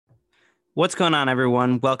What's going on,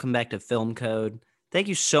 everyone? Welcome back to Film Code. Thank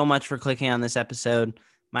you so much for clicking on this episode.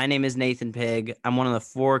 My name is Nathan Pigg. I'm one of the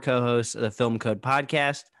 4 co-hosts of the Film Code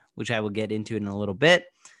podcast, which I will get into in a little bit.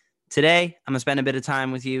 Today, I'm going to spend a bit of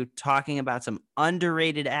time with you talking about some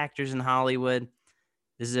underrated actors in Hollywood.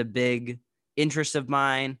 This is a big interest of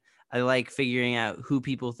mine. I like figuring out who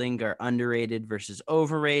people think are underrated versus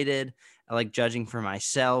overrated. I like judging for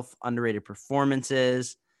myself underrated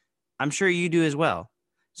performances. I'm sure you do as well.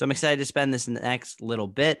 So I'm excited to spend this next little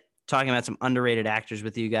bit talking about some underrated actors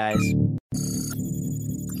with you guys. You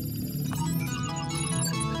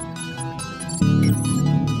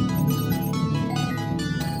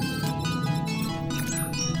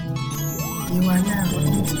are now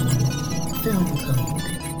entering Film Code.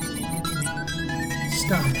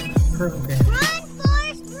 Start program. Run,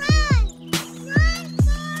 Forrest,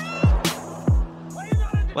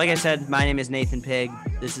 run! Like I said, my name is Nathan Pigg.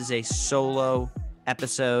 This is a solo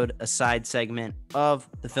episode, a side segment of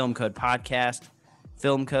the Film Code podcast.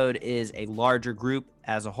 Film Code is a larger group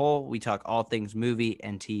as a whole. We talk all things movie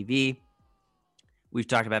and TV. We've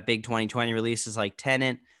talked about big 2020 releases like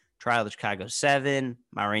Tenet, Trial of the Chicago 7,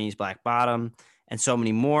 Ma Rainey's Black Bottom, and so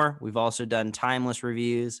many more. We've also done timeless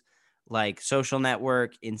reviews like Social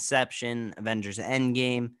Network, Inception, Avengers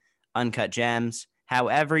Endgame, Uncut Gems.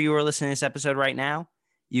 However you are listening to this episode right now,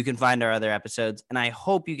 you can find our other episodes, and I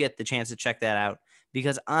hope you get the chance to check that out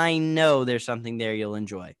because I know there's something there you'll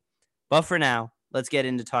enjoy. But for now, let's get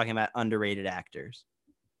into talking about underrated actors.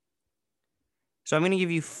 So I'm going to give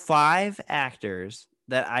you 5 actors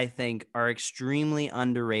that I think are extremely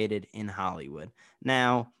underrated in Hollywood.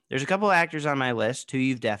 Now, there's a couple actors on my list who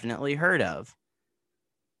you've definitely heard of.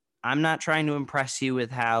 I'm not trying to impress you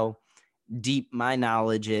with how deep my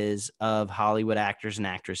knowledge is of Hollywood actors and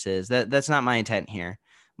actresses. That's not my intent here.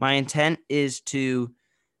 My intent is to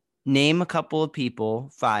name a couple of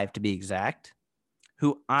people, 5 to be exact,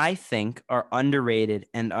 who I think are underrated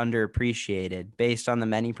and underappreciated based on the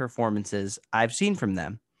many performances I've seen from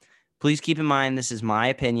them. Please keep in mind, this is my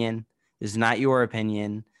opinion. This is not your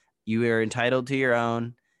opinion. You are entitled to your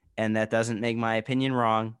own, and that doesn't make my opinion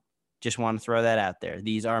wrong. Just want to throw that out there.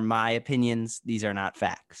 These are my opinions. These are not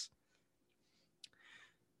facts.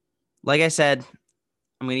 Like I said,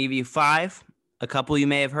 I'm going to give you 5. A couple you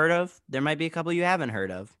may have heard of. There might be a couple you haven't heard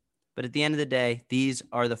of. But at the end of the day, these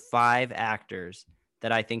are the 5 actors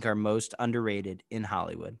that I think are most underrated in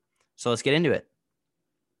Hollywood. So let's get into it.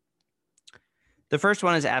 The first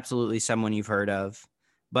one is absolutely someone you've heard of.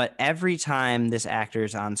 But every time this actor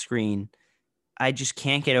is on screen, I just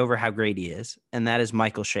can't get over how great he is. And that is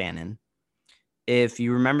Michael Shannon. If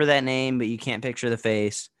you remember that name, but you can't picture the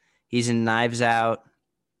face, he's in Knives Out.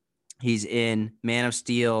 He's in Man of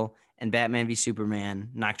Steel and Batman v Superman,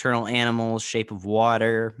 Nocturnal Animals, Shape of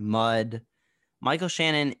Water, Mud. Michael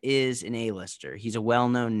Shannon is an A-lister. He's a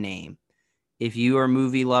well-known name. If you are a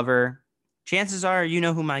movie lover, chances are you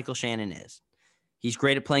know who Michael Shannon is. He's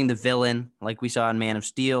great at playing the villain, like we saw in Man of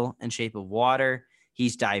Steel and Shape of Water.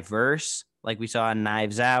 He's diverse, like we saw in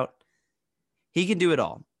Knives Out. He can do it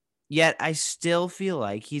all. Yet I still feel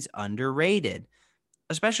like he's underrated,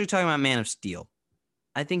 especially talking about Man of Steel.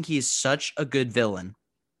 I think he's such a good villain.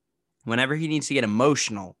 Whenever he needs to get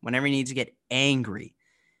emotional, whenever he needs to get angry,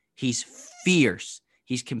 he's fierce.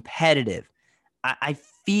 He's competitive. I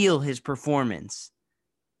feel his performance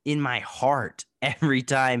in my heart every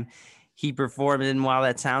time he performs. And while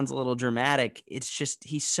that sounds a little dramatic, it's just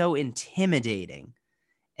he's so intimidating.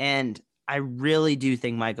 And I really do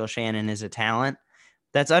think Michael Shannon is a talent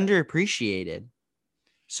that's underappreciated.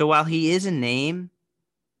 So while he is a name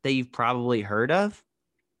that you've probably heard of,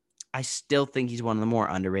 I still think he's one of the more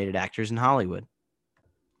underrated actors in Hollywood.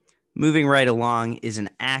 Moving right along is an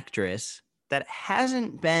actress that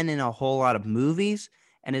hasn't been in a whole lot of movies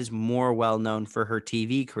and is more well-known for her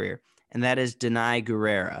TV career, and that is Danai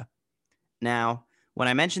Gurira. Now, when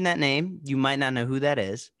I mention that name, you might not know who that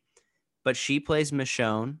is, but she plays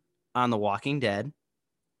Michonne on The Walking Dead.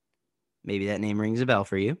 Maybe that name rings a bell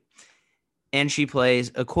for you. And she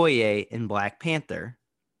plays Okoye in Black Panther.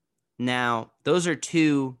 Now, those are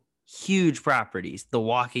 2 huge properties, The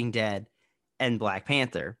Walking Dead and Black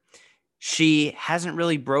Panther. She hasn't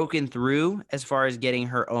really broken through as far as getting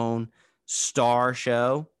her own star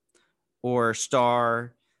show or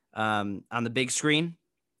star on the big screen.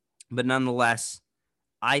 But nonetheless,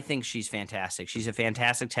 I think she's fantastic. She's a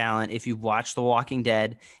fantastic talent. If you've watched The Walking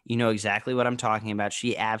Dead, you know exactly what I'm talking about.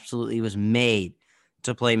 She absolutely was made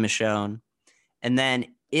to play Michonne. And then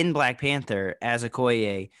in Black Panther, as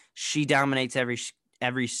Okoye, she dominates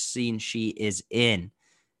every scene she is in.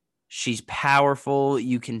 She's powerful.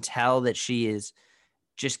 You can tell that she is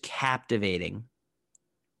just captivating.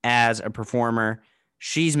 as a performer.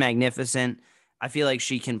 She's magnificent. I feel like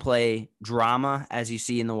she can play drama, as you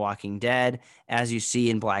see in The Walking Dead, as you see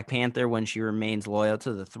in Black Panther when she remains loyal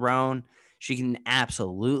to the throne. She can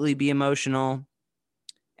absolutely be emotional,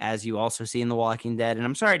 as you also see in The Walking Dead. And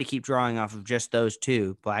I'm sorry to keep drawing off of just those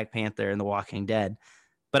two, Black Panther and The Walking Dead,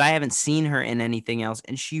 but I haven't seen her in anything else,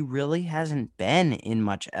 and she really hasn't been in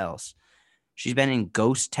much else. She's been in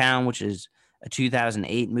Ghost Town, which is a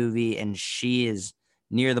 2008 movie, and she is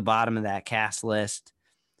near the bottom of that cast list.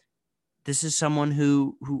 This is someone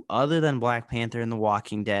who other than Black Panther and The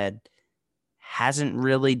Walking Dead hasn't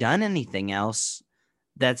really done anything else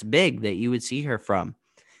that's big that you would see her from.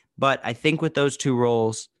 But I think with those two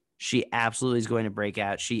roles, she absolutely is going to break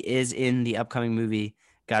out. She is in the upcoming movie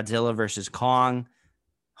Godzilla versus Kong.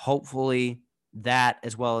 Hopefully that,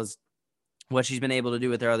 as well as what she's been able to do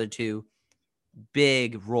with her other two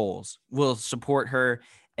big roles, will support her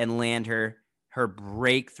and land her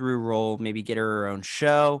breakthrough role, maybe get her own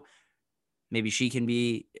show. Maybe she can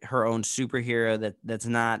be her own superhero that's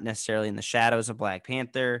not necessarily in the shadows of Black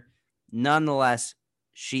Panther. Nonetheless,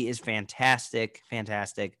 she is fantastic,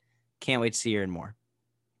 fantastic. Can't wait to see her in more.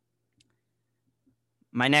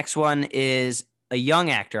 My next one is a young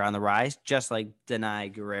actor on the rise, just like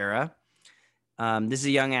Denai Guerrera. This is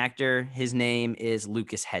a young actor. His name is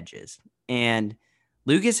Lucas Hedges. And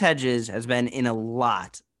Lucas Hedges has been in a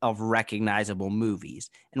lot of recognizable movies.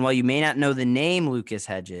 And while you may not know the name Lucas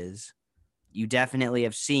Hedges, you definitely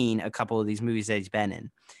have seen a couple of these movies that he's been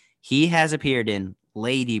in. He has appeared in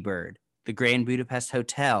Lady Bird, The Grand Budapest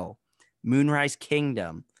Hotel, Moonrise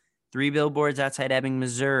Kingdom, Three Billboards Outside Ebbing,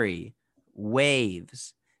 Missouri,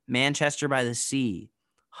 Waves, Manchester by the Sea,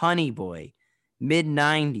 Honey Boy,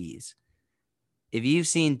 Mid-90s. If you've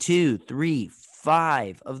seen 2, 3,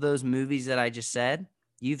 5 of those movies that I just said,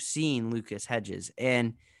 you've seen Lucas Hedges.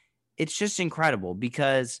 And it's just incredible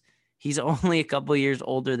because he's only a couple years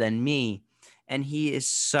older than me, and he is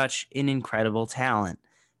such an incredible talent.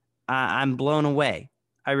 I'm blown away.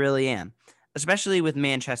 I really am, especially with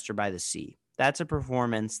Manchester by the Sea. That's a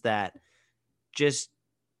performance that just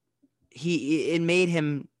it made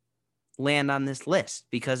him land on this list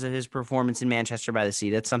because of his performance in Manchester by the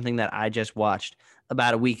Sea. That's something that I just watched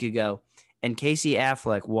about a week ago, and Casey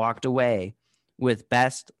Affleck walked away with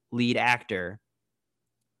Best Lead Actor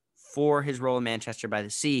for his role in Manchester by the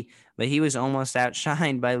Sea, but he was almost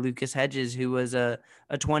outshined by Lucas Hedges, who was a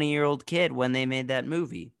 20-year-old kid when they made that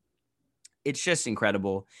movie. It's just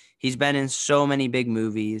incredible. He's been in so many big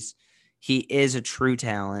movies. He is a true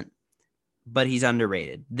talent, but he's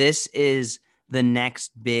underrated. This is the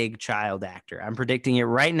next big child actor. I'm predicting it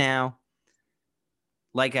right now.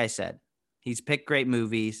 Like I said, he's picked great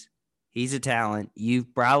movies. He's a talent.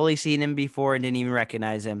 You've probably seen him before and didn't even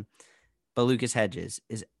recognize him, but Lucas Hedges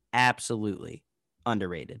is absolutely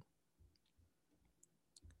underrated.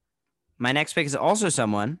 My next pick is also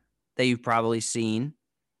someone that you've probably seen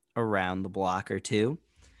around the block or two.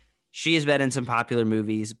 She has been in some popular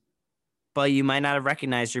movies, but you might not have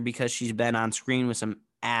recognized her because she's been on screen with some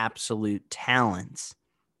absolute talents.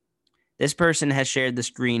 This person has shared the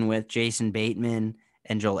screen with Jason Bateman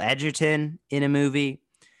and Joel Edgerton in a movie.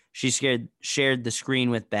 She shared the screen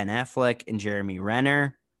with Ben Affleck and Jeremy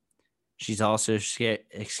Renner. She's also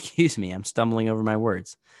excuse me, I'm stumbling over my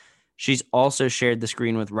words. She's also shared the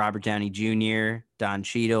screen with Robert Downey Jr., Don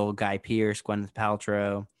Cheadle, Guy Pearce, Gwyneth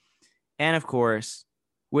Paltrow, and of course,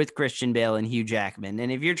 with Christian Bale and Hugh Jackman.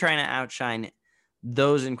 And if you're trying to outshine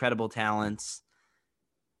those incredible talents,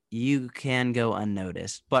 you can go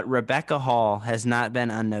unnoticed. But Rebecca Hall has not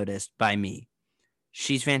been unnoticed by me.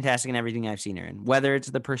 She's fantastic in everything I've seen her in, whether it's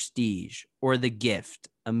The Prestige or The Gift,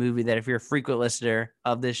 a movie that if you're a frequent listener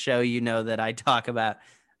of this show, you know that I talk about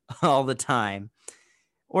all the time,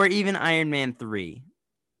 or even Iron Man 3.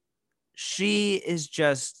 She is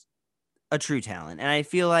just a true talent, and I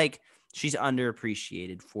feel like she's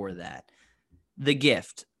underappreciated for that. The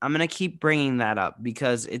Gift, I'm going to keep bringing that up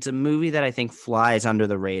because it's a movie that I think flies under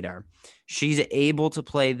the radar. She's able to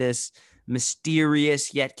play this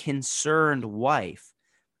mysterious yet concerned wife.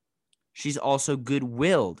 She's also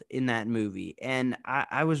good-willed in that movie, and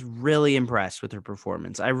I was really impressed with her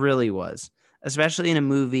performance. I really was, especially in a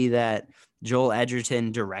movie that Joel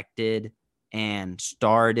Edgerton directed and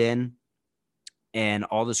starred in, and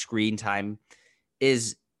all the screen time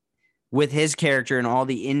is with his character and all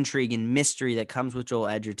the intrigue and mystery that comes with Joel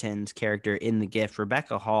Edgerton's character in The Gift.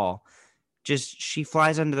 Rebecca Hall, she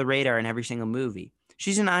flies under the radar in every single movie.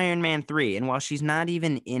 She's in Iron Man 3, and while she's not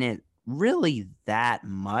even in it really that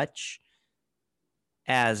much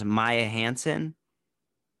as Maya Hansen,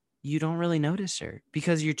 you don't really notice her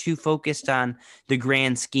because you're too focused on the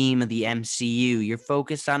grand scheme of the MCU. You're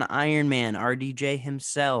focused on Iron Man, RDJ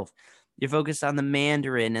himself. You're focused on the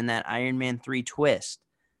Mandarin and that Iron Man 3 twist.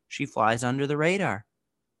 She flies under the radar.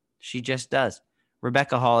 She just does.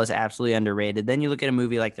 Rebecca Hall is absolutely underrated. Then you look at a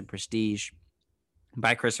movie like The Prestige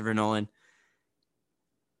by Christopher Nolan.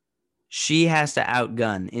 She has to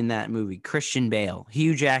outgun in that movie Christian Bale,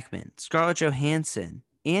 Hugh Jackman, Scarlett Johansson,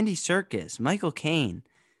 Andy Serkis, Michael Caine.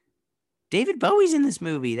 David Bowie's in this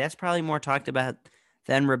movie. That's probably more talked about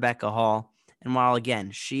than Rebecca Hall. And while,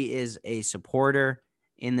 again, she is a supporter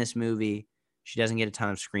in this movie, she doesn't get a ton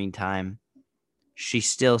of screen time. She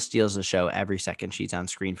still steals the show every second she's on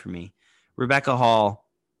screen for me. Rebecca Hall,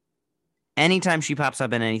 anytime she pops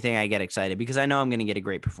up in anything, I get excited because I know I'm going to get a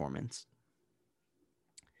great performance.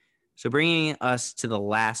 So bringing us to the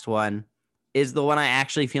last one is the one I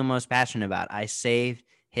actually feel most passionate about. I saved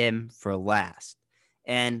him for last.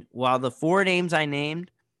 And while the 4 names I named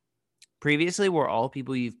previously were all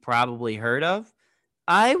people you've probably heard of,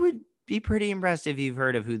 I would be pretty impressed if you've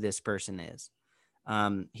heard of who this person is.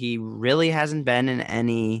 He really hasn't been in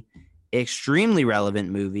any extremely relevant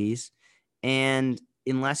movies. And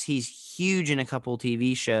unless he's huge in a couple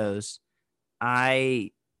TV shows,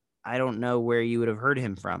 I don't know where you would have heard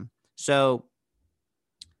him from. So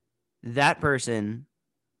that person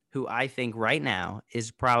who I think right now is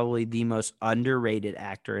probably the most underrated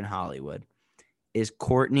actor in Hollywood is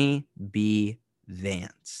Courtney B.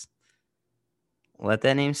 Vance. Let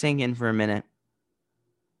that name sink in for a minute.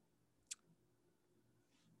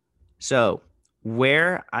 So,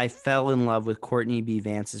 where I fell in love with Courtney B.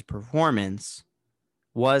 Vance's performance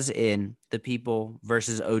was in The People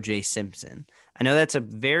versus O.J. Simpson. I know that's a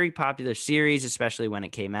very popular series, especially when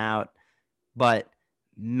it came out, but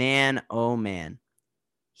man, oh man,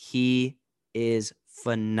 he is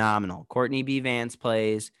phenomenal. Courtney B. Vance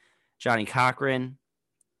plays Johnny Cochran,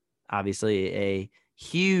 obviously a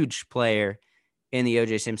huge player in the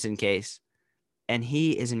O.J. Simpson case, and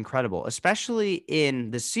he is incredible, especially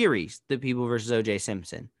in the series, The People versus O.J.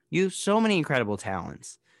 Simpson. You have so many incredible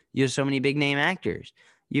talents. You have so many big-name actors.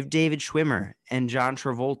 You have David Schwimmer and John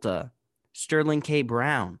Travolta, Sterling K.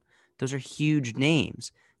 Brown. Those are huge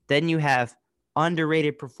names. Then you have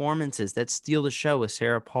underrated performances that steal the show with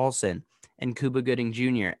Sarah Paulson and Cuba Gooding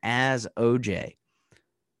Jr. as OJ.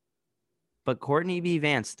 But Courtney B.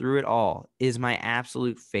 Vance, through it all, is my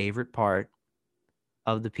absolute favorite part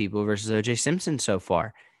of The People versus O.J. Simpson so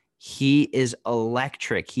far. He is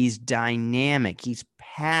electric. He's dynamic. He's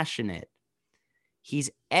passionate. He's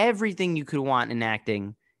everything you could want in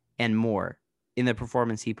acting and more in the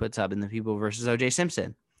performance he puts up in The People versus O.J.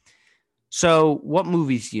 Simpson. So what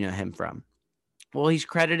movies do you know him from? Well, he's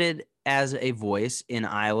credited as a voice in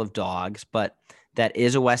Isle of Dogs, but that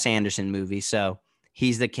is a Wes Anderson movie, so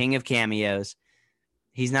he's the king of cameos.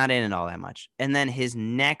 He's not in it all that much. And then his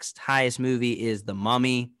next highest movie is The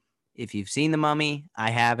Mummy. If you've seen The Mummy,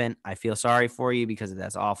 I haven't. I feel sorry for you because it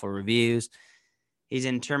has awful reviews. He's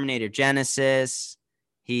in Terminator Genesis.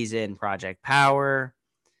 He's in Project Power.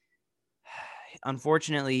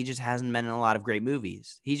 Unfortunately, he just hasn't been in a lot of great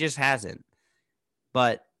movies. He just hasn't.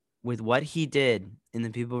 But with what he did in The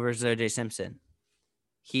People vs. O.J. Simpson,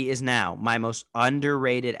 he is now my most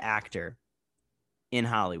underrated actor in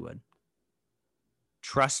Hollywood.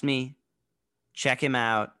 Trust me, check him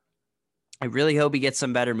out. I really hope he gets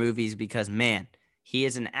some better movies because, man, he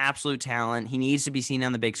is an absolute talent. He needs to be seen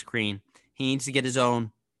on the big screen. He needs to get his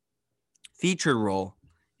own feature role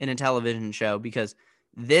in a television show because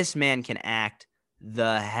this man can act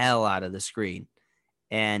the hell out of the screen,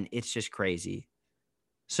 and it's just crazy.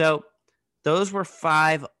 So those were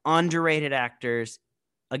 5 underrated actors.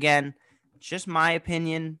 Again, just my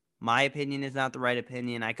opinion. My opinion is not the right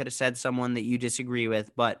opinion. I could have said someone that you disagree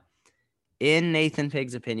with, but in Nathan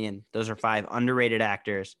Pigg's opinion, those are 5 underrated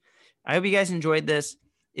actors. I hope you guys enjoyed this.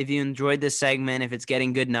 If you enjoyed this segment, if it's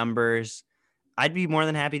getting good numbers, I'd be more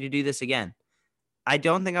than happy to do this again. I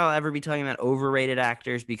don't think I'll ever be talking about overrated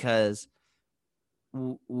actors because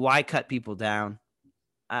why cut people down?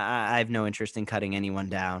 I have no interest in cutting anyone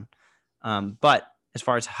down. But as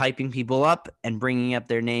far as hyping people up and bringing up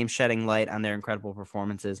their names, shedding light on their incredible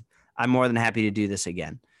performances, I'm more than happy to do this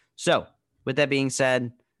again. So with that being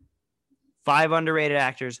said, 5 underrated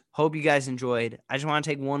actors. Hope you guys enjoyed. I just want to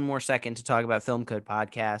take one more second to talk about Film Code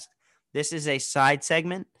Podcast. This is a side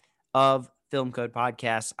segment of Film Code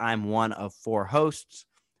Podcast. I'm one of 4 hosts.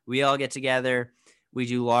 We all get together. We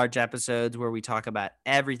do large episodes where we talk about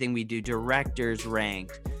everything. We do directors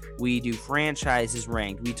ranked. We do franchises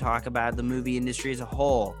ranked. We talk about the movie industry as a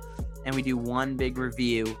whole. And we do one big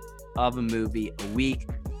review of a movie a week.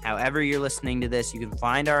 However you're listening to this, you can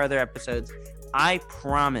find our other episodes. I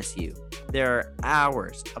promise you, there are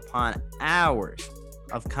hours upon hours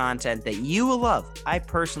of content that you will love. I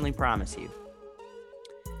personally promise you.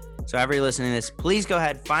 So however you're listening to this, please go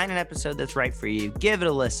ahead, find an episode that's right for you, give it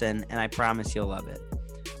a listen, and I promise you'll love it.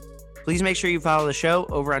 Please make sure you follow the show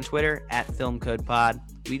over on Twitter at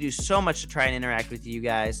FilmCodePod. We do so much to try and interact with you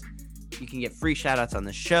guys. You can get free shout-outs on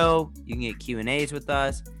the show. You can get Q&As with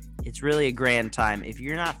us. It's really a grand time. If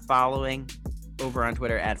you're not following over on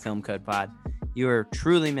Twitter at FilmCodePod, you are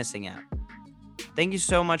truly missing out. Thank you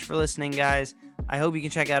so much for listening, guys. I hope you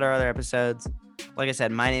can check out our other episodes. Like I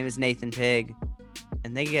said, my name is Nathan Pigg,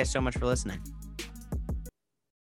 and thank you guys so much for listening.